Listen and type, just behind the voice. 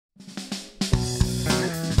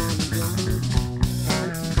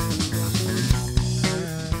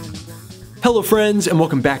Hello friends, and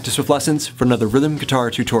welcome back to Swift Lessons for another rhythm guitar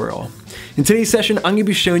tutorial. In today's session, I'm going to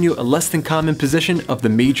be showing you a less than common position of the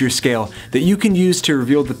major scale that you can use to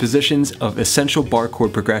reveal the positions of essential bar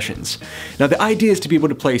chord progressions. Now the idea is to be able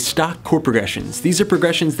to play stock chord progressions. These are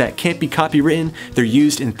progressions that can't be copywritten, they're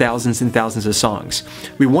used in thousands and thousands of songs.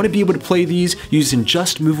 We want to be able to play these using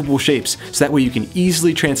just movable shapes, so that way you can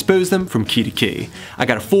easily transpose them from key to key. I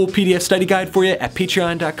got a full PDF study guide for you at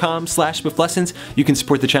patreon.com/swiftlessons. You can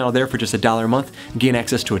support the channel there for just $1 a month and gain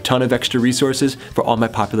access to a ton of extra resources for all my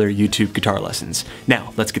popular YouTube guitar lessons.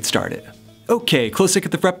 Now, let's get started. Okay, close look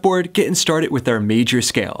at the fretboard, getting started with our major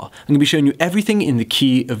scale. I'm going to be showing you everything in the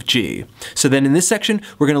key of G. So then in this section,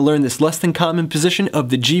 we're going to learn this less than common position of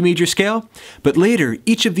the G major scale, but later,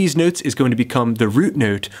 each of these notes is going to become the root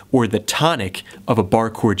note or the tonic of a bar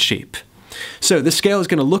chord shape. So the scale is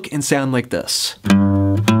going to look and sound like this.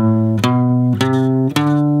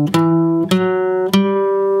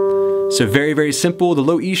 So very, very simple. The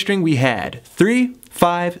low E string we had 3,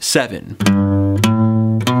 5, 7.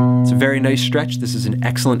 It's a very nice stretch. This is an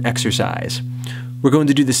excellent exercise. We're going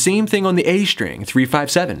to do the same thing on the A string, 3,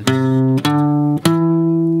 5, 7.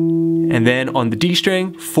 And then on the D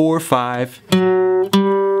string, 4, 5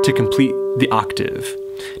 to complete the octave.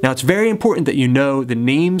 Now it's very important that you know the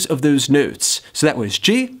names of those notes. So that was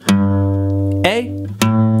G, A,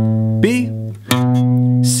 B,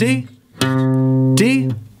 C, D,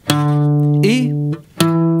 E,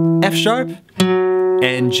 F sharp,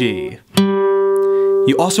 and G.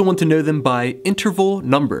 You also want to know them by interval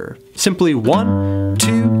number. Simply 1,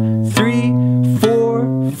 2, 3,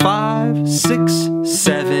 4, 5, 6,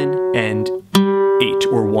 7, and 8,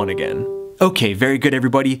 or 1 again. Okay, very good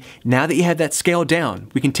everybody. Now that you have that scale down,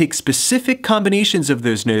 we can take specific combinations of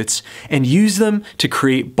those notes and use them to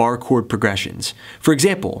create bar chord progressions. For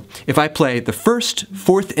example, if I play the first,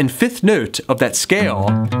 fourth, and fifth note of that scale,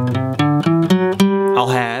 I'll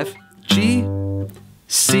have G,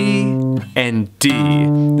 C, and D.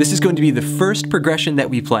 This is going to be the first progression that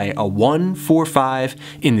we play, a 1, 4, 5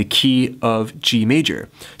 in the key of G major.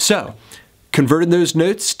 So, converting those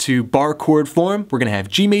notes to bar chord form, we're going to have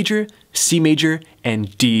G major, C major,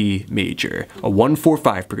 and D major, a 1, 4,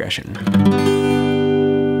 5 progression.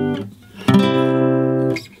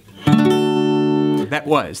 That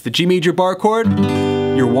was the G major bar chord,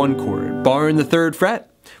 your 1 chord, bar in the 3rd fret.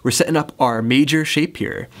 We're setting up our major shape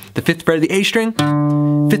here. The 5th fret of the A string,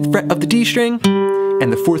 5th fret of the D string,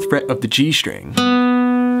 and the 4th fret of the G string.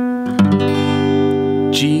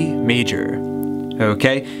 G major.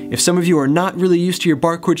 Okay, if some of you are not really used to your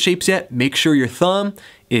bar chord shapes yet, make sure your thumb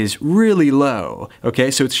is really low.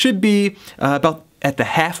 Okay, so it should be about at the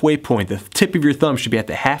halfway point. The tip of your thumb should be at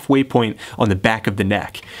the halfway point on the back of the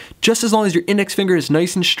neck. Just as long as your index finger is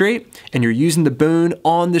nice and straight and you're using the bone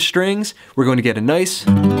on the strings, we're going to get a nice,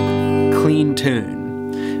 clean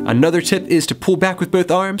tune. Another tip is to pull back with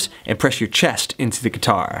both arms and press your chest into the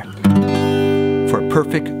guitar for a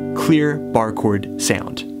perfect, clear bar chord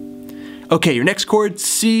sound. Okay, your next chord,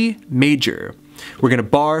 C major. We're going to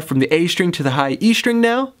bar from the A string to the high E string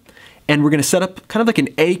now, and we're going to set up kind of like an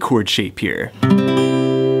A chord shape here.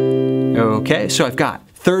 Okay, so I've got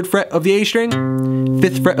 3rd fret of the A string,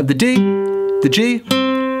 5th fret of the D, the G,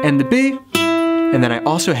 and the B, and then I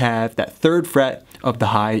also have that 3rd fret of the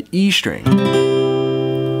high E string,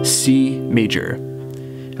 C major.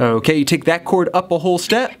 Okay, you take that chord up a whole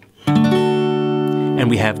step, and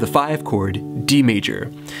we have the 5 chord, D major.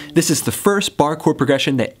 This is the first bar chord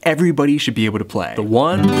progression that everybody should be able to play. The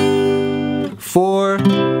 1, 4,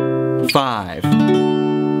 5.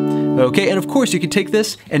 Okay, and of course you can take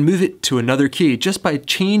this and move it to another key just by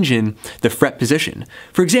changing the fret position.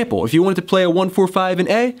 For example, if you wanted to play a 1, 4, 5 in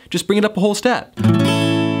A, just bring it up a whole step.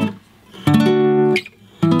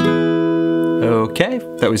 Okay,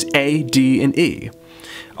 that was A, D, and E.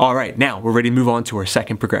 All right, now we're ready to move on to our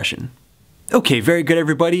second progression. Okay, very good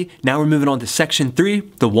everybody. Now we're moving on to section 3,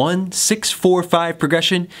 the 1, 6, 4, 5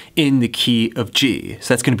 progression in the key of G.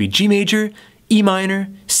 So that's going to be G major, E minor,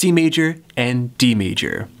 C major, and D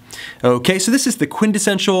major. Okay, so this is the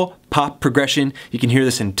quintessential pop progression. You can hear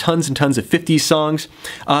this in tons and tons of 50s songs.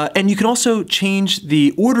 And you can also change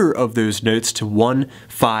the order of those notes to 1,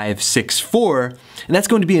 5, 6, 4. And that's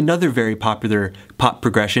going to be another very popular pop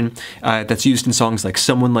progression that's used in songs like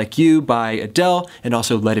Someone Like You by Adele and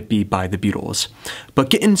also Let It Be by the Beatles.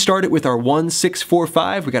 But getting started with our 1, 6, 4,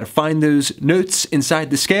 5, we got to find those notes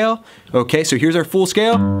inside the scale. Okay, so here's our full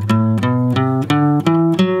scale.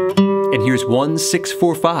 And here's 1, 6,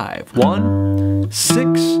 4, 5. 1,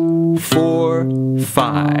 6, 4,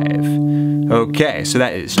 5. Okay, so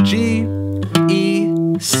that is G, E,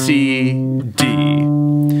 C, D.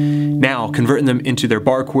 Now, converting them into their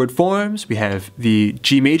bar chord forms, we have the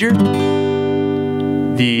G major,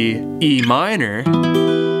 the E minor.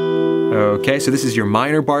 Okay, so this is your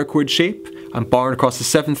minor bar chord shape. I'm barring across the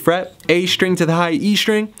 7th fret, A string to the high E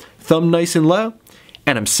string, thumb nice and low,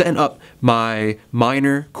 and I'm setting up my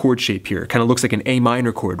minor chord shape here. Kind of looks like an A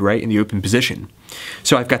minor chord, right, in the open position.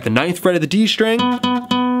 So I've got the 9th fret of the D string,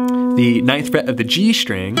 the 9th fret of the G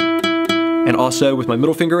string, and also with my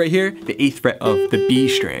middle finger right here, the 8th fret of the B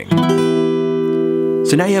string.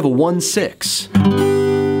 So now you have a 1-6.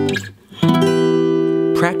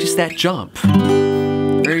 Practice that jump.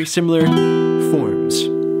 Very similar forms.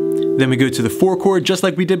 Then we go to the 4 chord just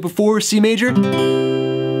like we did before, C major.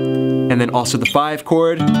 And then also the 5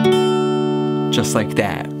 chord, just like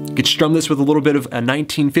that. You could strum this with a little bit of a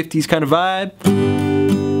 1950s kind of vibe.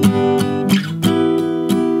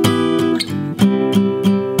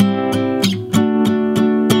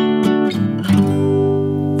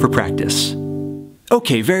 For practice.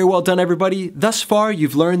 Okay, very well done everybody. Thus far,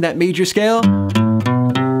 you've learned that major scale.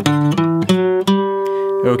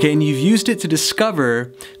 Okay, and you've used it to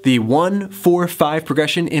discover the 1-4-5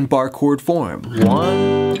 progression in bar chord form.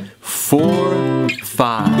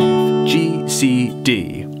 1-4-5, G, C,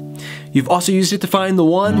 D. You've also used it to find the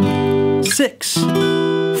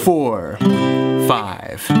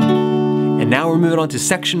 1-6-4-5. And now we're moving on to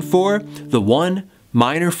section 4, the 1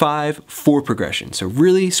 minor 5-4 progression. So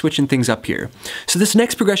really switching things up here. So this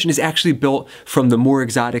next progression is actually built from the more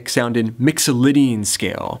exotic sounding Mixolydian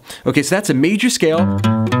scale. Okay, so that's a major scale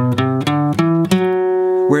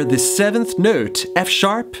where the 7th note, F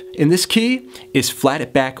sharp, in this key is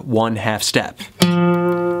flatted back 1/2 step.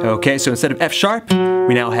 Okay, so instead of F sharp,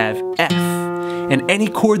 we now have F. And any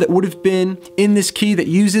chord that would have been in this key that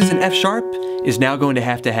uses an F sharp is now going to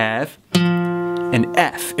have an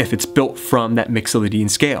F if it's built from that Mixolydian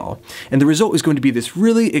scale. And the result is going to be this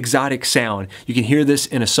really exotic sound. You can hear this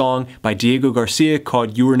in a song by Diego Garcia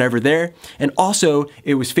called You Were Never There. And also,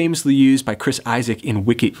 it was famously used by Chris Isaak in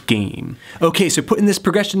Wicked Game. Okay, so putting this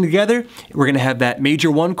progression together, we're gonna have that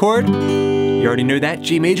major 1 chord. You already know that,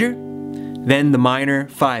 G major. Then the minor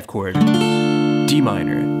 5 chord, D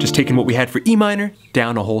minor. Just taking what we had for E minor,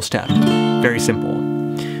 down a whole step. Very simple.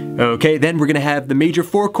 Okay, then we're gonna have the major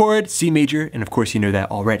 4 chord, C major, and of course you know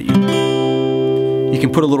that already. You can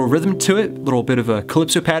put a little rhythm to it, a little bit of a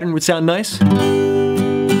calypso pattern would sound nice. Down,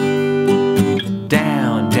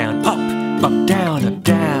 down, up, down, up,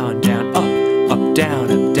 down, down, up,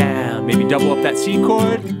 down, up, down. Maybe double up that C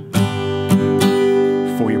chord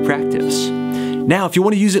for your practice. Now, if you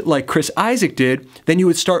want to use it like Chris Isaak did, then you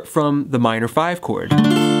would start from the minor 5 chord.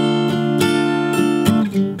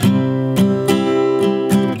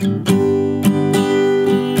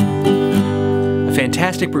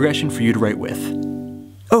 Fantastic progression for you to write with.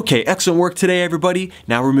 Okay, excellent work today, everybody.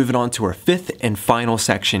 Now we're moving on to our 5th and final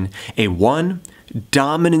section, a 1,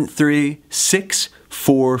 dominant 3, 6,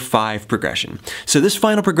 4, 5 progression. So this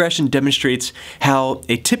final progression demonstrates how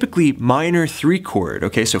a typically minor 3 chord,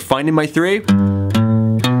 okay, so finding my 3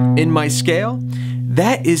 in my scale,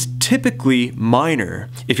 that is typically minor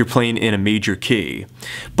if you're playing in a major key.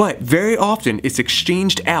 But very often it's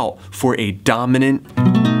exchanged out for a dominant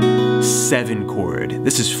 7 chord.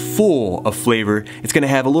 This is full of flavor. It's going to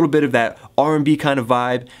have a little bit of that R&B kind of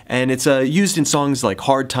vibe, and it's used in songs like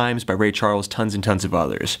Hard Times by Ray Charles, tons and tons of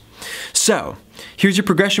others. So, here's your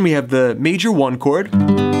progression. We have the major 1 chord,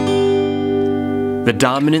 the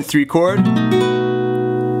dominant 3 chord,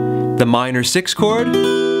 the minor 6 chord,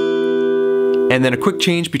 and then a quick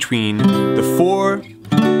change between the 4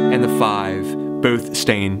 and the 5, both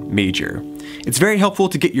staying major. It's very helpful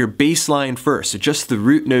to get your bass line first, so just the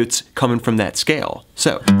root notes coming from that scale.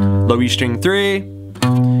 So, low E string 3,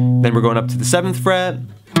 then we're going up to the 7th fret,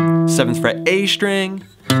 7th fret A string,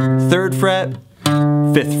 3rd fret,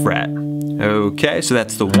 5th fret. Okay, so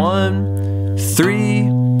that's the 1, 3,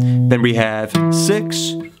 then we have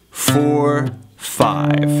 6, 4,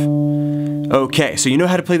 5. Okay, so you know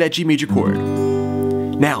how to play that G major chord.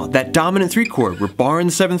 Now, that dominant 3 chord, we're barring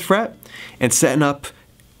the 7th fret and setting up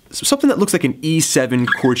something that looks like an E7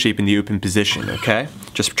 chord shape in the open position, okay?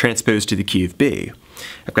 Just transposed to the key of B.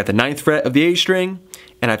 I've got the 9th fret of the A string,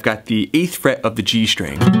 and I've got the 8th fret of the G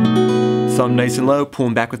string. Thumb nice and low,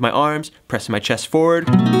 pulling back with my arms, pressing my chest forward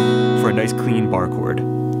for a nice clean bar chord.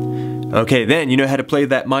 Okay, then you know how to play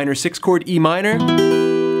that minor 6 chord E minor.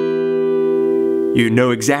 You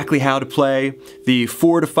know exactly how to play the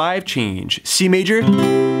 4 to 5 change, C major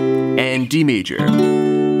and D major.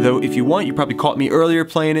 Though if you want, you probably caught me earlier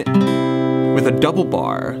playing it with a double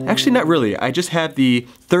bar. Actually, not really. I just have the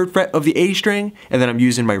 3rd fret of the A string, and then I'm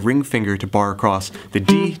using my ring finger to bar across the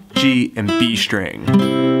D, G, and B string.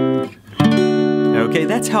 Okay,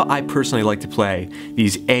 that's how I personally like to play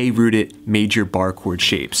these A-rooted major bar chord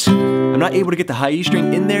shapes. I'm not able to get the high E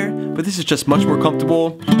string in there, but this is just much more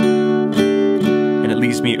comfortable, and it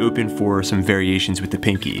leaves me open for some variations with the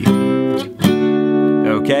pinky.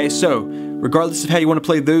 Okay, so regardless of how you want to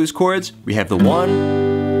play those chords, we have the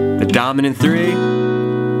 1, the dominant 3,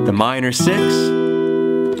 the minor 6,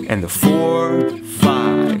 and the 4,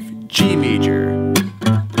 5, G major,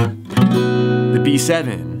 the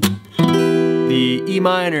B7, the E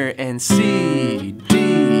minor, and C,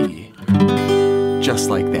 D, just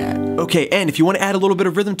like that. Okay, and if you want to add a little bit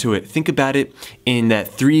of rhythm to it, think about it in that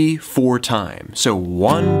 3/4 time. So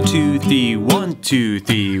 1, 2, 3, 1, 2,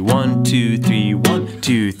 3, 1, 2, 3, 1,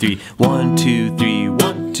 2, 3, 1, 2, 3,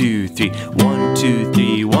 1, 2, 3, 1, 2,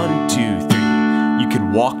 3, 1, 2, 3. You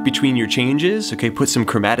can walk between your changes, okay, put some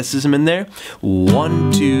chromaticism in there.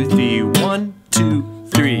 1, 2, 3, 1, 2,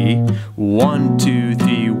 3, 1, 2,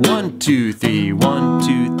 3, 1, 2, 3, 1,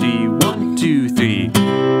 2, 3, 1, 2, 3.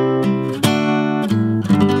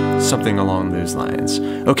 Something along those lines.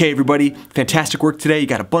 Okay, everybody, fantastic work today. You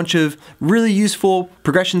got a bunch of really useful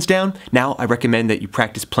progressions down. Now I recommend that you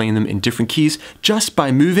practice playing them in different keys just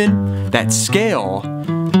by moving that scale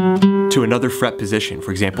to another fret position.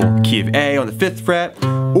 For example, key of A on the 5th fret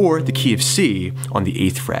or the key of C on the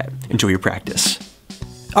 8th fret. Enjoy your practice.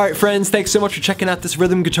 Alright friends, thanks so much for checking out this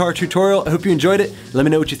rhythm guitar tutorial. I hope you enjoyed it. Let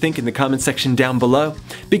me know what you think in the comment section down below.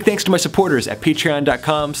 Big thanks to my supporters at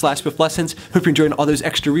patreon.com/swifflessons. Hope you're enjoying all those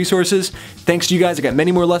extra resources. Thanks to you guys, I got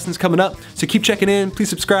many more lessons coming up, so keep checking in, please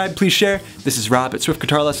subscribe, please share. This is Rob at Swift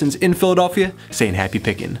Guitar Lessons in Philadelphia, saying happy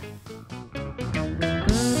picking.